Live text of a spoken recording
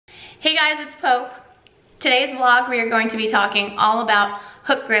Hey guys, it's Pope. Today's vlog we are going to be talking all about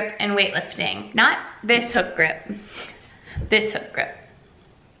hook grip and weightlifting. Not this hook grip, this hook grip.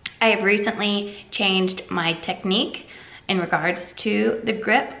 I have recently changed my technique in regards to the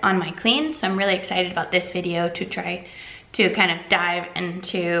grip on my clean, so I'm really excited about this video to try to kind of dive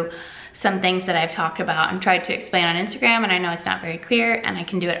into some things that I've talked about and tried to explain on Instagram, and I know it's not very clear and I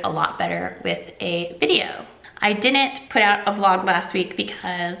can do it a lot better with a video. I didn't put out a vlog last week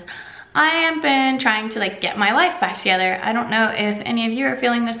because I have been trying to get my life back together. I don't know if any of you are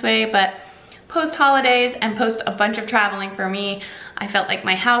feeling this way, but post holidays and post a bunch of traveling for me, I felt like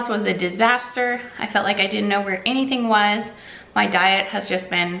my house was a disaster. I felt like I didn't know where anything was. My diet has just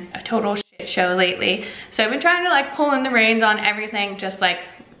been a total shit show lately. So I've been trying to pull in the reins on everything, just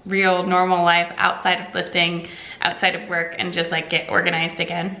real normal life outside of lifting, outside of work, and just get organized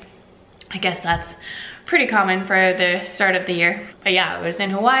again. I guess that's pretty common for the start of the year. But yeah, I was in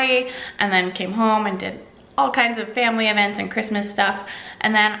Hawaii and then came home and did all kinds of family events and Christmas stuff.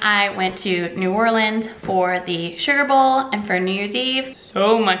 And then I went to New Orleans for the Sugar Bowl and for New Year's Eve.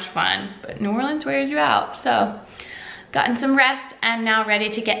 So much fun, but New Orleans wears you out. So gotten some rest and now ready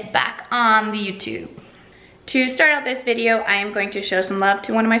to get back on the YouTube. To start out this video, I am going to show some love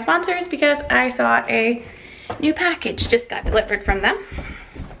to one of my sponsors because I saw a new package just got delivered from them.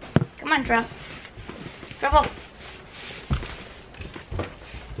 Come on, Druff. Travel.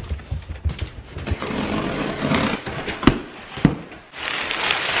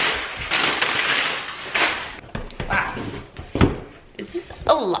 Wow. This is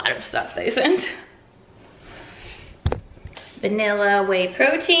a lot of stuff they sent. Vanilla whey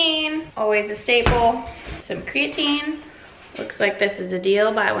protein, always a staple. Some creatine. Looks like this is a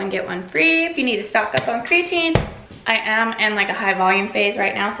deal, buy one get one free if you need to stock up on creatine. I am in a high volume phase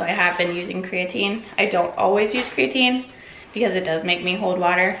right now, so I have been using creatine. I don't always use creatine because it does make me hold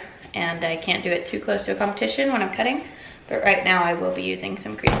water and I can't do it too close to a competition when I'm cutting. But right now I will be using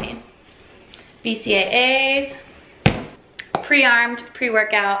some creatine. BCAAs, pre-armed,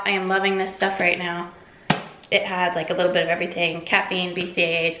 pre-workout. I am loving this stuff right now. It has a little bit of everything, caffeine,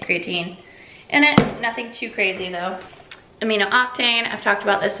 BCAAs, creatine in it. Nothing too crazy though. Amino octane, I've talked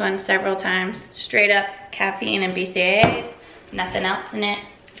about this one several times. Straight up caffeine and BCAAs, nothing else in it.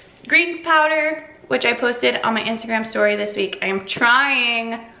 Greens powder, which I posted on my Instagram story this week. I am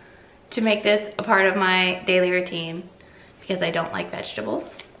trying to make this a part of my daily routine because I don't like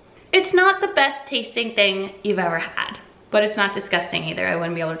vegetables. It's not the best tasting thing you've ever had, but it's not disgusting either. I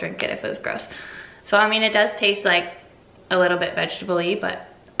wouldn't be able to drink it if it was gross. So I mean, it does taste a little bit vegetable-y, but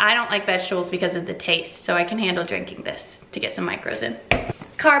I don't like vegetables because of the taste, so I can handle drinking this to get some micros in.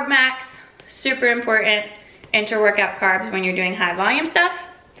 Carb Max, super important. Intra-workout carbs when you're doing high volume stuff.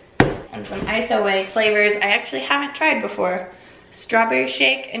 And some ISO whey flavors I actually haven't tried before. Strawberry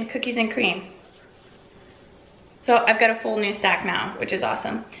shake and cookies and cream. So I've got a full new stack now, which is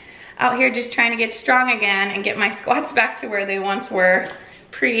awesome. Out here just trying to get strong again and get my squats back to where they once were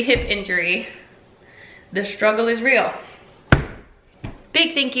pre-hip injury. The struggle is real.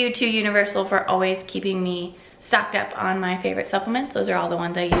 Big thank you to Universal for always keeping me stocked up on my favorite supplements. Those are all the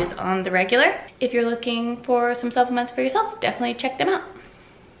ones I use on the regular. If you're looking for some supplements for yourself, definitely check them out.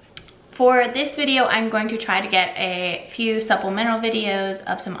 For this video, I'm going to try to get a few supplemental videos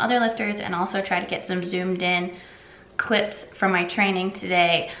of some other lifters and also try to get some zoomed in clips from my training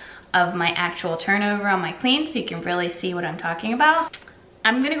today of my actual turnover on my clean so you can really see what I'm talking about.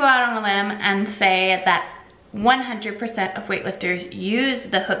 I'm gonna go out on a limb and say that 100% of weightlifters use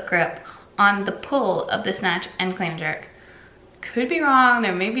the hook grip on the pull of the snatch and clean and jerk. Could be wrong,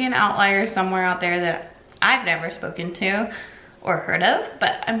 there may be an outlier somewhere out there that I've never spoken to or heard of,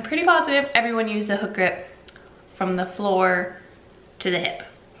 but I'm pretty positive everyone uses the hook grip from the floor to the hip.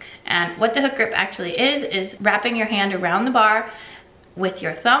 And what the hook grip actually is wrapping your hand around the bar with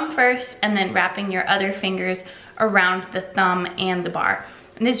your thumb first and then wrapping your other fingers around the thumb and the bar.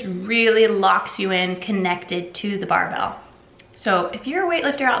 And this really locks you in connected to the barbell. So if you're a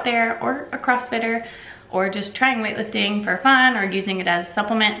weightlifter out there or a CrossFitter or just trying weightlifting for fun or using it as a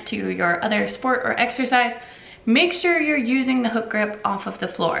supplement to your other sport or exercise, make sure you're using the hook grip off of the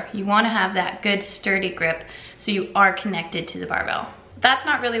floor. You want to have that good sturdy grip so you are connected to the barbell. That's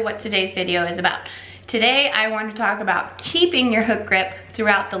not really what today's video is about. Today I want to talk about keeping your hook grip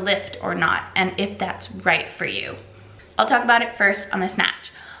throughout the lift or not, and if that's right for you. I'll talk about it first on the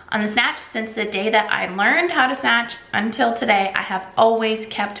snatch. On the snatch, since the day that I learned how to snatch until today, I have always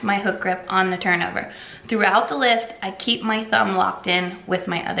kept my hook grip on the turnover. Throughout the lift, I keep my thumb locked in with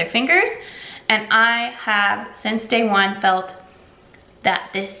my other fingers, and I have, since day one, felt that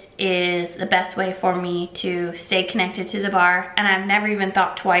this is the best way for me to stay connected to the bar, and I've never even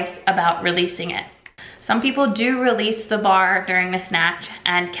thought twice about releasing it. Some people do release the bar during the snatch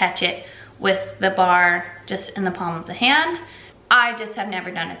and catch it with the bar just in the palm of the hand. I just have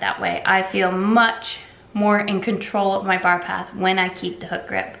never done it that way. I feel much more in control of my bar path when I keep the hook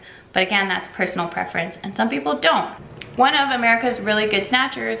grip. But again, that's personal preference, and some people don't. One of America's really good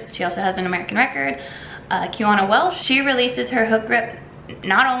snatchers, she also has an American record, Kiana Welsh, she releases her hook grip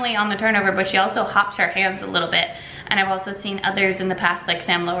not only on the turnover, but she also hops her hands a little bit. And I've also seen others in the past, like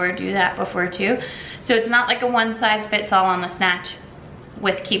Sam Lower, do that before too. So it's not like a one size fits all on the snatch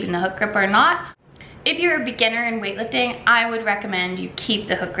with keeping the hook grip or not. If you're a beginner in weightlifting, I would recommend you keep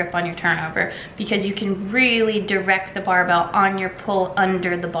the hook grip on your turnover, because you can really direct the barbell on your pull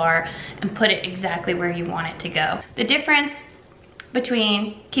under the bar and put it exactly where you want it to go. The difference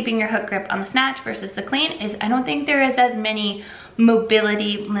between keeping your hook grip on the snatch versus the clean is I don't think there is as many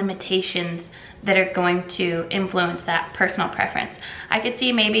mobility limitations that are going to influence that personal preference. I could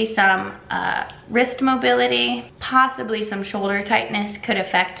see maybe some wrist mobility, possibly some shoulder tightness could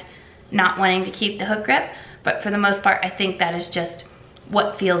affect not wanting to keep the hook grip, but for the most part, I think that is just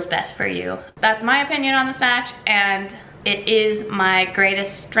what feels best for you. That's my opinion on the snatch, and it is my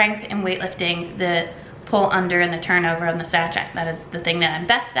greatest strength in weightlifting, the pull under and the turnover on the snatch. That is the thing that I'm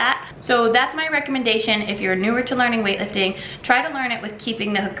best at. So that's my recommendation. If you're newer to learning weightlifting, try to learn it with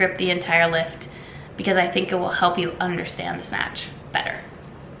keeping the hook grip the entire lift, because I think it will help you understand the snatch better.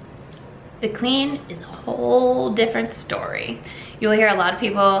 The clean is a whole different story. You'll hear a lot of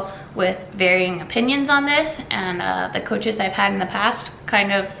people with varying opinions on this, and the coaches I've had in the past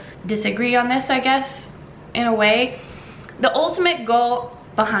kind of disagree on this, I guess, in a way. The ultimate goal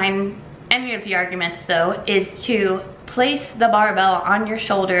behind any of the arguments, though, is to place the barbell on your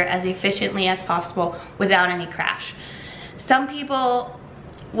shoulder as efficiently as possible without any crash. Some people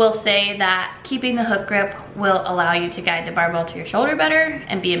will say that keeping the hook grip will allow you to guide the barbell to your shoulder better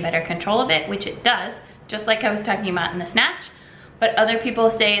and be in better control of it, which it does, just like I was talking about in the snatch. But other people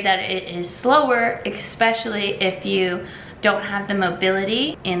say that it is slower, especially if you don't have the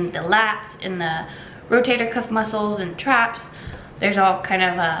mobility in the lats, in the rotator cuff muscles and traps. There's all kind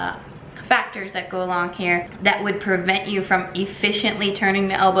of factors that go along here that would prevent you from efficiently turning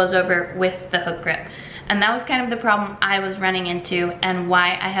the elbows over with the hook grip. And that was kind of the problem I was running into, and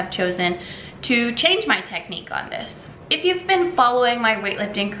why I have chosen to change my technique on this. If you've been following my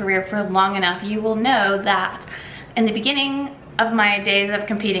weightlifting career for long enough, you will know that in the beginning of my days of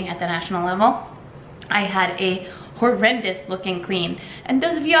competing at the national level, I had a horrendous looking clean. And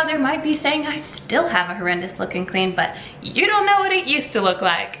those of you out there might be saying I still have a horrendous looking clean, but you don't know what it used to look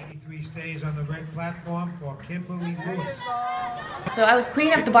like. Stays on the red platform for Kimberly Lewis. So I was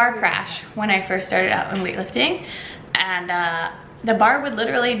cleaning up the bar crash when I first started out in weightlifting, and the bar would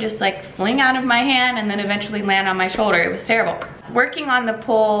literally just like fling out of my hand and then eventually land on my shoulder. It was terrible. Working on the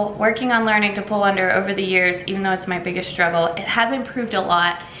pull, working on learning to pull under over the years, even though it's my biggest struggle, it has improved a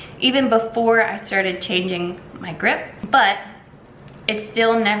lot, even before I started changing my grip, but it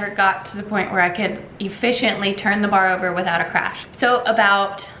still never got to the point where I could efficiently turn the bar over without a crash. So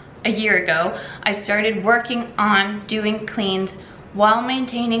about a year ago, I started working on doing cleans while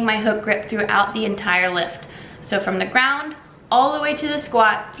maintaining my hook grip throughout the entire lift. So from the ground all the way to the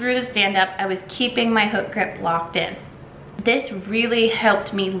squat through the stand up, I was keeping my hook grip locked in. This really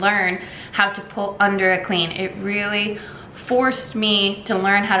helped me learn how to pull under a clean. It really forced me to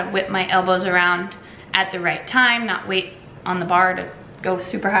learn how to whip my elbows around at the right time, not wait on the bar to go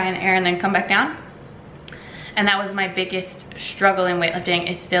super high in the air and then come back down. And that was my biggest struggle in weightlifting.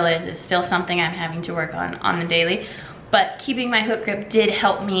 It still is. It's still something I'm having to work on the daily. But keeping my hook grip did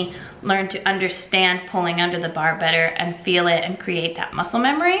help me learn to understand pulling under the bar better and feel it and create that muscle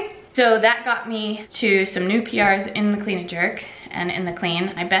memory. So that got me to some new PRs in the clean and jerk and in the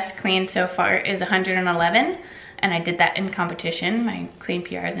clean. My best clean so far is 111, and I did that in competition. My clean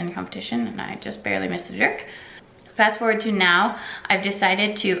PR is in competition, and I just barely missed the jerk. Fast forward to now, I've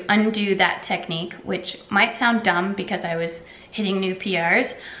decided to undo that technique, which might sound dumb because I was hitting new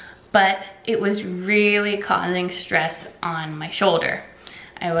PRs, but it was really causing stress on my shoulder.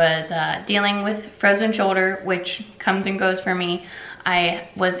 I was dealing with frozen shoulder, which comes and goes for me. I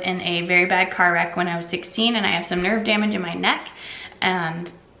was in a very bad car wreck when I was 16, and I have some nerve damage in my neck,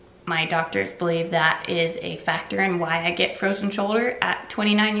 and my doctors believe that is a factor in why I get frozen shoulder at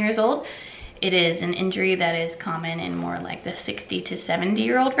 29 years old. It is an injury that is common in more like the 60 to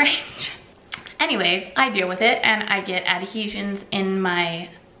 70-year-old range. Anyways, I deal with it, and I get adhesions in my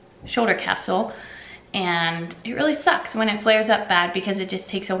shoulder capsule, and it really sucks when it flares up bad because it just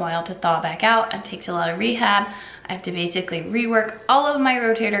takes a while to thaw back out and takes a lot of rehab. I have to basically rework all of my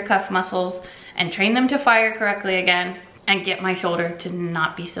rotator cuff muscles and train them to fire correctly again and get my shoulder to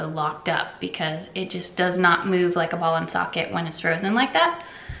not be so locked up because it just does not move like a ball and socket when it's frozen like that.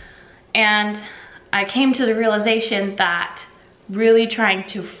 And I came to the realization that really trying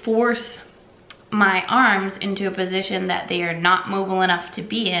to force my arms into a position that they are not mobile enough to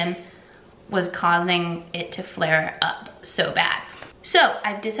be in was causing it to flare up so bad. So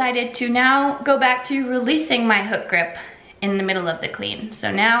I've decided to now go back to releasing my hook grip in the middle of the clean.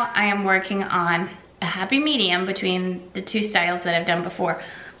 So now I am working on a happy medium between the two styles that I've done before.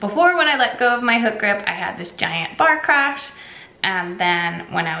 Before, when I let go of my hook grip, I had this giant bar crash. And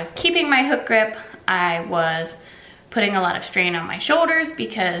then when I was keeping my hook grip, I was putting a lot of strain on my shoulders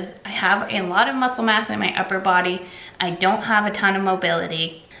because I have a lot of muscle mass in my upper body. I don't have a ton of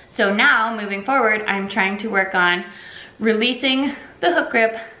mobility. So now, moving forward, I'm trying to work on releasing the hook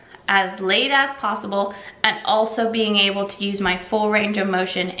grip as late as possible and also being able to use my full range of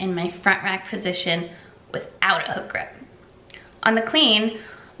motion in my front rack position without a hook grip. On the clean,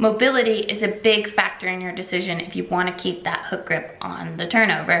 mobility is a big factor in your decision if you want to keep that hook grip on the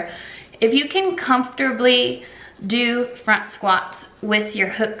turnover. If you can comfortably do front squats with your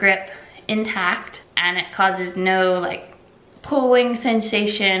hook grip intact and it causes no like pulling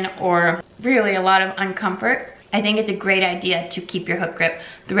sensation or really a lot of uncomfort, I think it's a great idea to keep your hook grip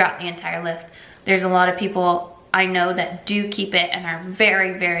throughout the entire lift. There's a lot of people I know that do keep it and are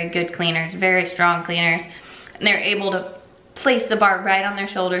very, very good cleaners, very strong cleaners. And they're able to place the bar right on their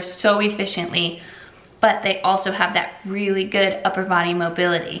shoulders so efficiently, but they also have that really good upper body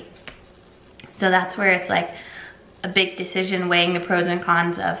mobility. So that's where it's like a big decision weighing the pros and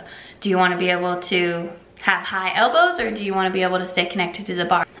cons of, do you want to be able to have high elbows or do you want to be able to stay connected to the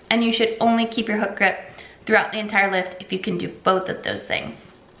bar? And you should only keep your hook grip throughout the entire lift if you can do both of those things.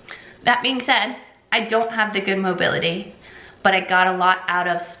 That being said, I don't have the good mobility, but I got a lot out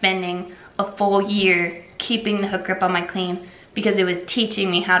of spending a full year keeping the hook grip on my clean because it was teaching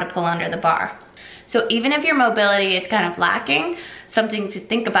me how to pull under the bar. So even if your mobility is kind of lacking, something to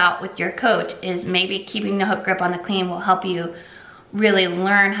think about with your coach is maybe keeping the hook grip on the clean will help you really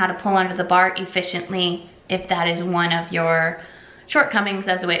learn how to pull under the bar efficiently if that is one of your shortcomings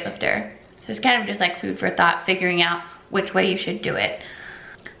as a weightlifter. So it's kind of just like food for thought, figuring out which way you should do it.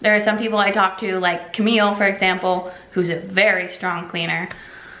 There are some people I talk to, like Camille, for example, who's a very strong cleaner.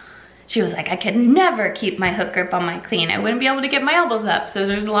 She was like, I could never keep my hook grip on my clean. I wouldn't be able to get my elbows up. So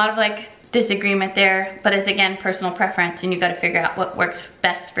there's a lot of like disagreement there, but it's again personal preference and you got to figure out what works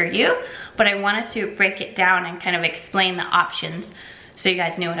best for you. But I wanted to break it down and kind of explain the options so you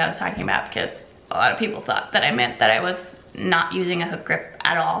guys knew what I was talking about, because a lot of people thought that I meant that I was not using a hook grip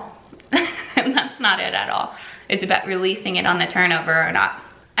at all. And that's not it at all. It's about releasing it on the turnover or not.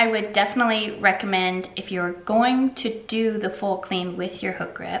 I would definitely recommend, if you're going to do the full clean with your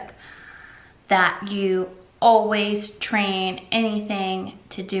hook grip, that you always train anything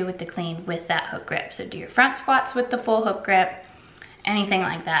to do with the clean with that hook grip. So do your front squats with the full hook grip, anything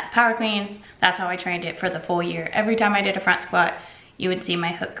like that. Power cleans, that's how I trained it for the full year. Every time I did a front squat, you would see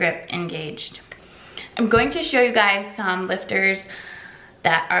my hook grip engaged. I'm going to show you guys some lifters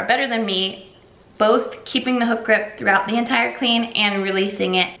that are better than me, both keeping the hook grip throughout the entire clean and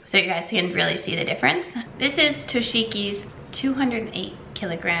releasing it so you guys can really see the difference. This is Toshiki's 208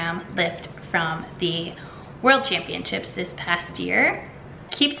 kilogram lift from the World Championships this past year.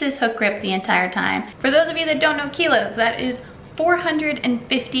 Keeps his hook grip the entire time. For those of you that don't know kilos, that is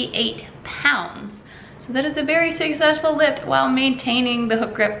 458 pounds. So that is a very successful lift while maintaining the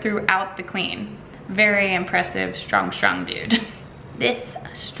hook grip throughout the clean. Very impressive, strong dude. This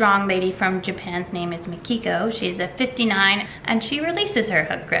strong lady from Japan's name is Mikiko. She's a 59 and she releases her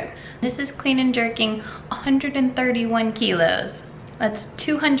hook grip. This is clean and jerking 131 kilos. That's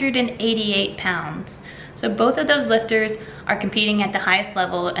 288 pounds. So both of those lifters are competing at the highest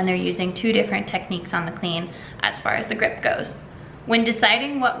level and they're using two different techniques on the clean as far as the grip goes. When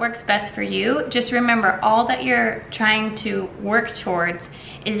deciding what works best for you, just remember all that you're trying to work towards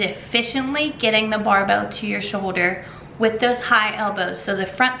is efficiently getting the barbell to your shoulder with those high elbows so the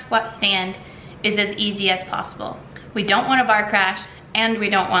front squat stand is as easy as possible. We don't want a bar crash and we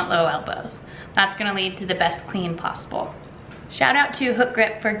don't want low elbows. That's gonna lead to the best clean possible. Shout out to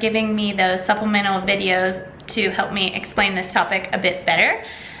HookGrip for giving me those supplemental videos to help me explain this topic a bit better.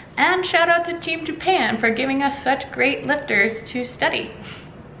 And shout out to Team Japan for giving us such great lifters to study.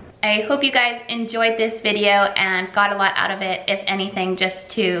 I hope you guys enjoyed this video and got a lot out of it, if anything, just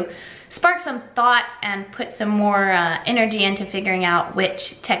to spark some thought and put some more energy into figuring out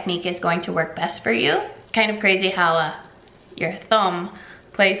which technique is going to work best for you. Kind of crazy how your thumb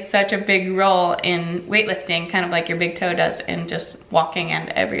plays such a big role in weightlifting, kind of like your big toe does in just walking and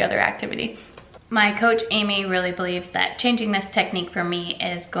every other activity. My coach Amy really believes that changing this technique for me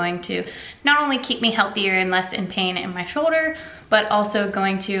is going to not only keep me healthier and less in pain in my shoulder, but also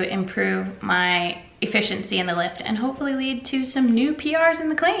going to improve my efficiency in the lift and hopefully lead to some new PRs in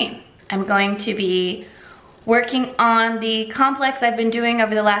the clean. I'm going to be working on the complex I've been doing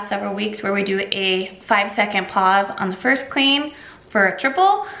over the last several weeks, where we do a 5-second pause on the first clean for a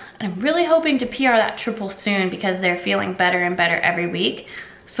triple. And I'm really hoping to PR that triple soon because they're feeling better and better every week.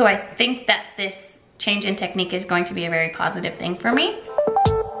 So I think that this change in technique is going to be a very positive thing for me.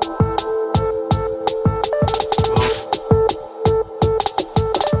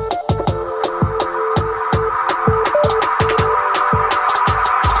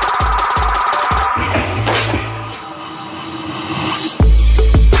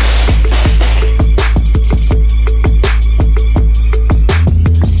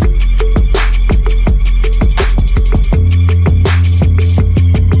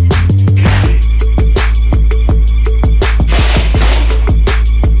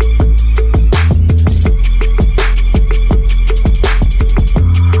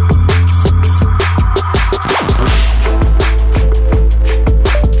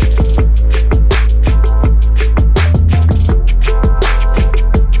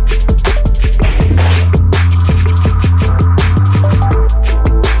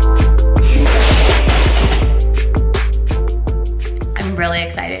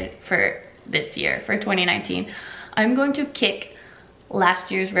 For this year, for 2019. I'm going to kick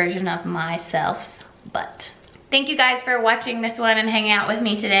last year's version of myself's butt. Thank you guys for watching this one and hanging out with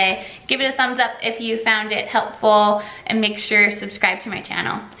me today. Give it a thumbs up if you found it helpful, and make sure to subscribe to my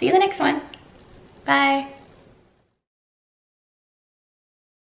channel. See you in the next one. Bye.